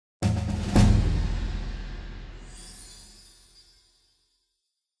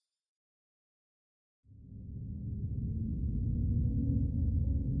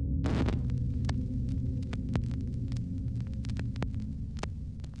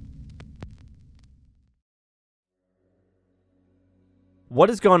What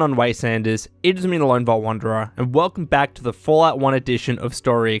is going on, Wastelanders? It is me, the Lone Vault Wanderer, and welcome back to the Fallout 1 edition of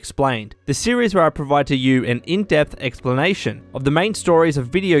Story Explained, the series where I provide to you an in-depth explanation of the main stories of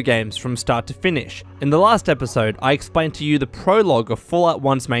video games from start to finish. In the last episode, I explained to you the prologue of Fallout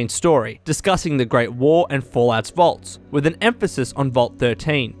 1's main story, discussing the Great War and Fallout's vaults, with an emphasis on Vault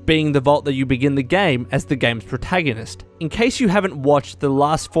 13, being the vault that you begin the game as the game's protagonist. In case you haven't watched the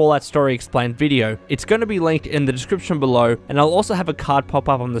last Fallout Story Explained video, it's going to be linked in the description below, and I'll also have a card pop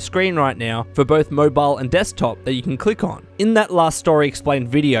up on the screen right now for both mobile and desktop that you can click on. In that last Story Explained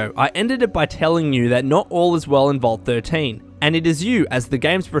video, I ended it by telling you that not all is well in Vault 13, and it is you, as the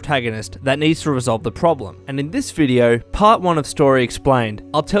game's protagonist, that needs to resolve the problem. And in this video, part 1 of Story Explained,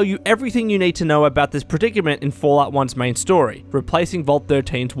 I'll tell you everything you need to know about this predicament in Fallout 1's main story, replacing Vault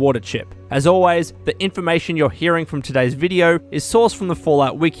 13's water chip. As always, the information you're hearing from today's video is sourced from the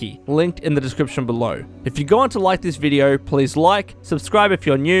Fallout Wiki, linked in the description below. If you go on to like this video, please like, subscribe if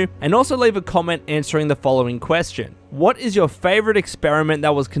you're new, and also leave a comment answering the following question. What is your favorite experiment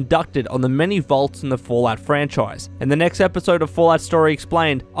that was conducted on the many vaults in the Fallout franchise? In the next episode of Fallout Story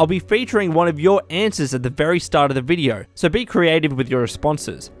Explained, I'll be featuring one of your answers at the very start of the video, so be creative with your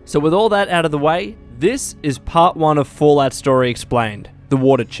responses. So with all that out of the way, this is part 1 of Fallout Story Explained, the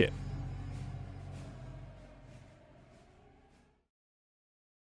water chip.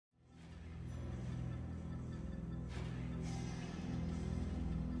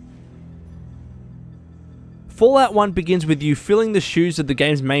 Fallout 1 begins with you filling the shoes of the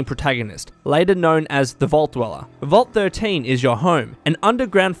game's main protagonist, later known as the Vault Dweller. Vault 13 is your home, an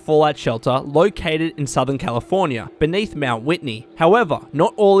underground Fallout shelter located in Southern California, beneath Mount Whitney. However,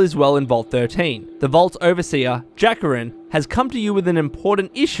 not all is well in Vault 13. The Vault's overseer, Jackarin, has come to you with an important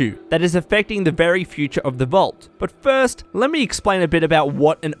issue that is affecting the very future of the Vault. But first, let me explain a bit about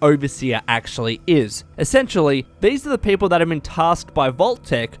what an overseer actually is. Essentially, these are the people that have been tasked by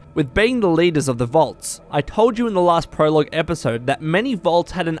Vault-Tec with being the leaders of the Vaults. I told you in the last prologue episode that many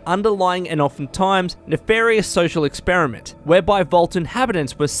Vaults had an underlying and oftentimes nefarious social experiment, whereby Vault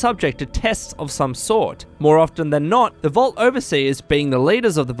inhabitants were subject to tests of some sort. More often than not, the Vault overseers, being the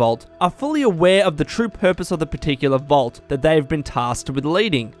leaders of the Vault, are fully aware of the true purpose of the particular Vault that they have been tasked with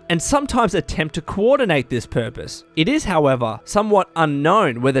leading, and sometimes attempt to coordinate this purpose. It is, however, somewhat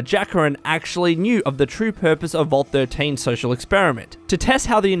unknown whether Jackarin actually knew of the true purpose of Vault 13's social experiment, to test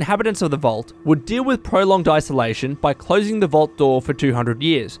how the inhabitants of the Vault would deal with prolonged isolation by closing the Vault door for 200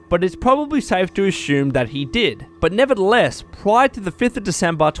 years, but it's probably safe to assume that he did. But nevertheless, prior to the 5th of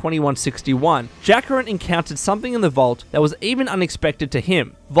December 2161, Jackarin encountered something in the Vault that was even unexpected to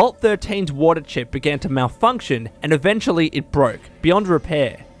him. Vault 13's water chip began to malfunction, and eventually it broke, beyond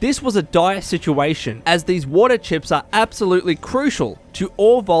repair. This was a dire situation, as these water chips are absolutely crucial to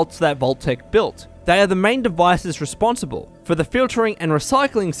all vaults that Vault-Tec built. They are the main devices responsible for the filtering and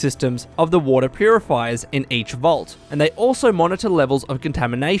recycling systems of the water purifiers in each vault, and they also monitor levels of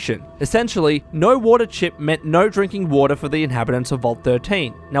contamination. Essentially, no water chip meant no drinking water for the inhabitants of Vault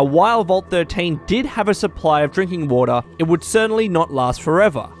 13. Now, while Vault 13 did have a supply of drinking water, it would certainly not last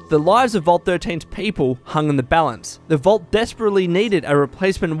forever. The lives of Vault 13's people hung in the balance. The Vault desperately needed a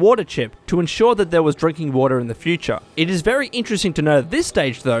replacement water chip to ensure that there was drinking water in the future. It is very interesting to note at this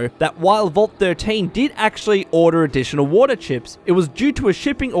stage, though, that while Vault 13 did actually order additional water chips, it was due to a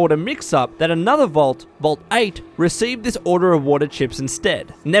shipping order mix-up that another Vault, Vault 8, received this order of water chips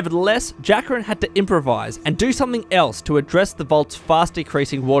instead. Nevertheless, Jackarin had to improvise and do something else to address the Vault's fast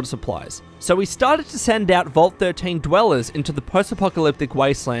decreasing water supplies. So he started to send out Vault 13 dwellers into the post-apocalyptic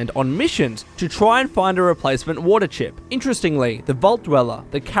wasteland on missions to try and find a replacement water chip. Interestingly, the Vault Dweller,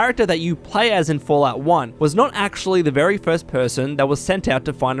 the character that you play as in Fallout 1, was not actually the very first person that was sent out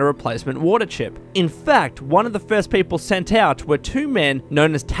to find a replacement water chip. In fact, one of the first people sent out were two men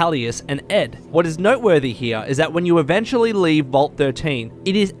known as Tallius and Ed. What is noteworthy here is that when you eventually leave Vault 13,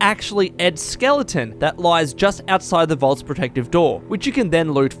 it is actually Ed's skeleton that lies just outside the Vault's protective door, which you can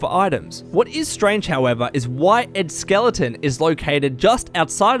then loot for items. What is strange, however, is why Ed's skeleton is located just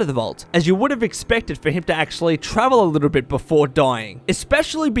outside of the Vault, as you would have expected for him to actually travel a little bit before dying,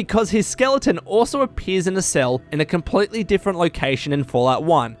 especially because his skeleton also appears in a cell in a completely different location in Fallout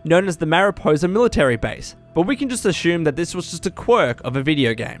 1, known as the Mariposa military base. But we can just assume that this was just a quirk of a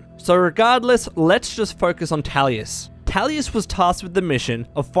video game. So regardless, let's just focus on Tallius. Tallius was tasked with the mission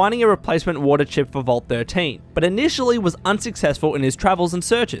of finding a replacement water chip for Vault 13, but initially was unsuccessful in his travels and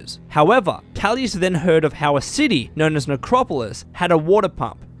searches. However, Tallius then heard of how a city known as Necropolis had a water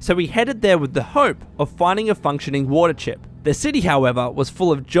pump, so he headed there with the hope of finding a functioning water chip. Their city, however, was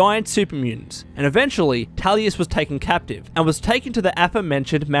full of giant super mutants, and eventually, Tallius was taken captive and was taken to the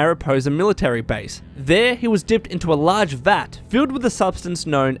aforementioned Mariposa military base. There, he was dipped into a large vat filled with a substance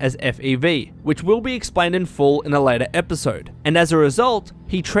known as FEV, which will be explained in full in a later episode, and as a result,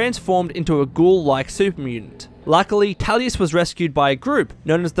 he transformed into a ghoul-like super mutant. Luckily, Tallius was rescued by a group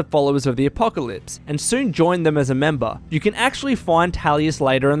known as the Followers of the Apocalypse, and soon joined them as a member. You can actually find Tallius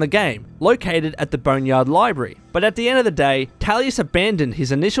later in the game, located at the Boneyard Library. But at the end of the day, Tallius abandoned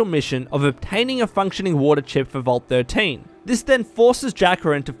his initial mission of obtaining a functioning water chip for Vault 13. This then forces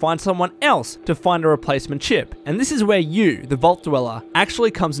Jackarin to find someone else to find a replacement chip, and this is where you, the Vault Dweller,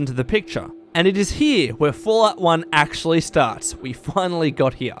 actually comes into the picture. And it is here where Fallout 1 actually starts. We finally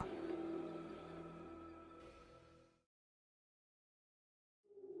got here.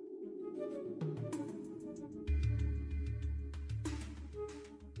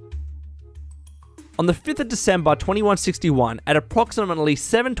 On the 5th of December 2161, at approximately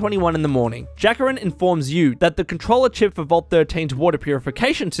 7:21 in the morning, Jackarin informs you that the controller chip for Vault 13's water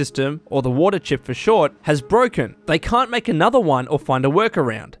purification system, or the water chip for short, has broken. They can't make another one or find a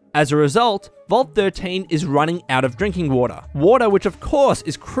workaround. As a result, Vault 13 is running out of drinking water. Water which of course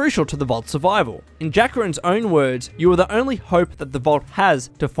is crucial to the Vault's survival. In Jackarin's own words, you are the only hope that the Vault has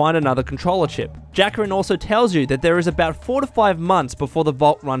to find another controller chip. Jackarin also tells you that there is about 4 to 5 months before the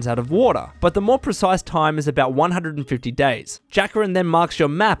Vault runs out of water, but the more precise time is about 150 days. Jackarin then marks your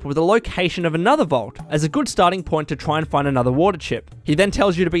map with the location of another Vault as a good starting point to try and find another water chip. He then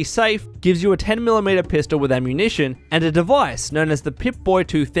tells you to be safe, gives you a 10mm pistol with ammunition, and a device known as the Pip-Boy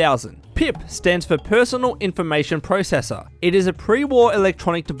 2000. PIP stands for Personal Information Processor. It is a pre-war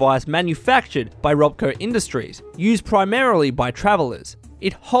electronic device manufactured by Robco Industries, used primarily by travelers.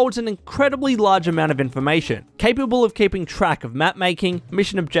 It holds an incredibly large amount of information, capable of keeping track of map making,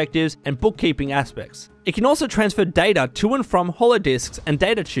 mission objectives, and bookkeeping aspects. It can also transfer data to and from holodisks and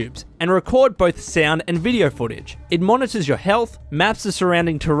data tubes, and record both sound and video footage. It monitors your health, maps the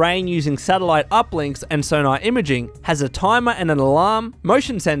surrounding terrain using satellite uplinks and sonar imaging, has a timer and an alarm,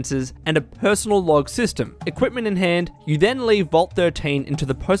 motion sensors, and a personal log system. Equipment in hand, you then leave Vault 13 into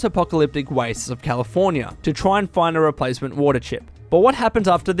the post-apocalyptic wastes of California to try and find a replacement water chip. But what happens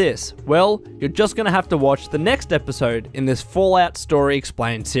after this? Well, you're just gonna have to watch the next episode in this Fallout Story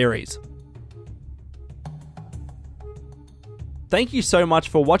Explained series. Thank you so much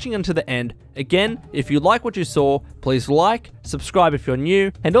for watching until the end. Again, if you like what you saw, please like, subscribe if you're new,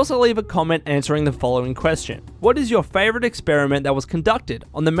 and also leave a comment answering the following question. What is your favorite experiment that was conducted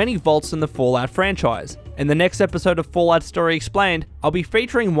on the many vaults in the Fallout franchise? In the next episode of Fallout Story Explained, I'll be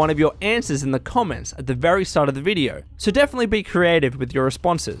featuring one of your answers in the comments at the very start of the video, so definitely be creative with your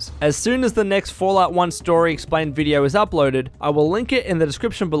responses. As soon as the next Fallout 1 Story Explained video is uploaded, I will link it in the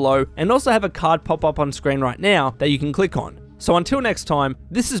description below and also have a card pop up on screen right now that you can click on. So until next time,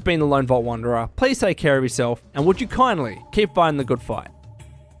 this has been the Lone Vault Wanderer. Please take care of yourself, and would you kindly keep fighting the good fight.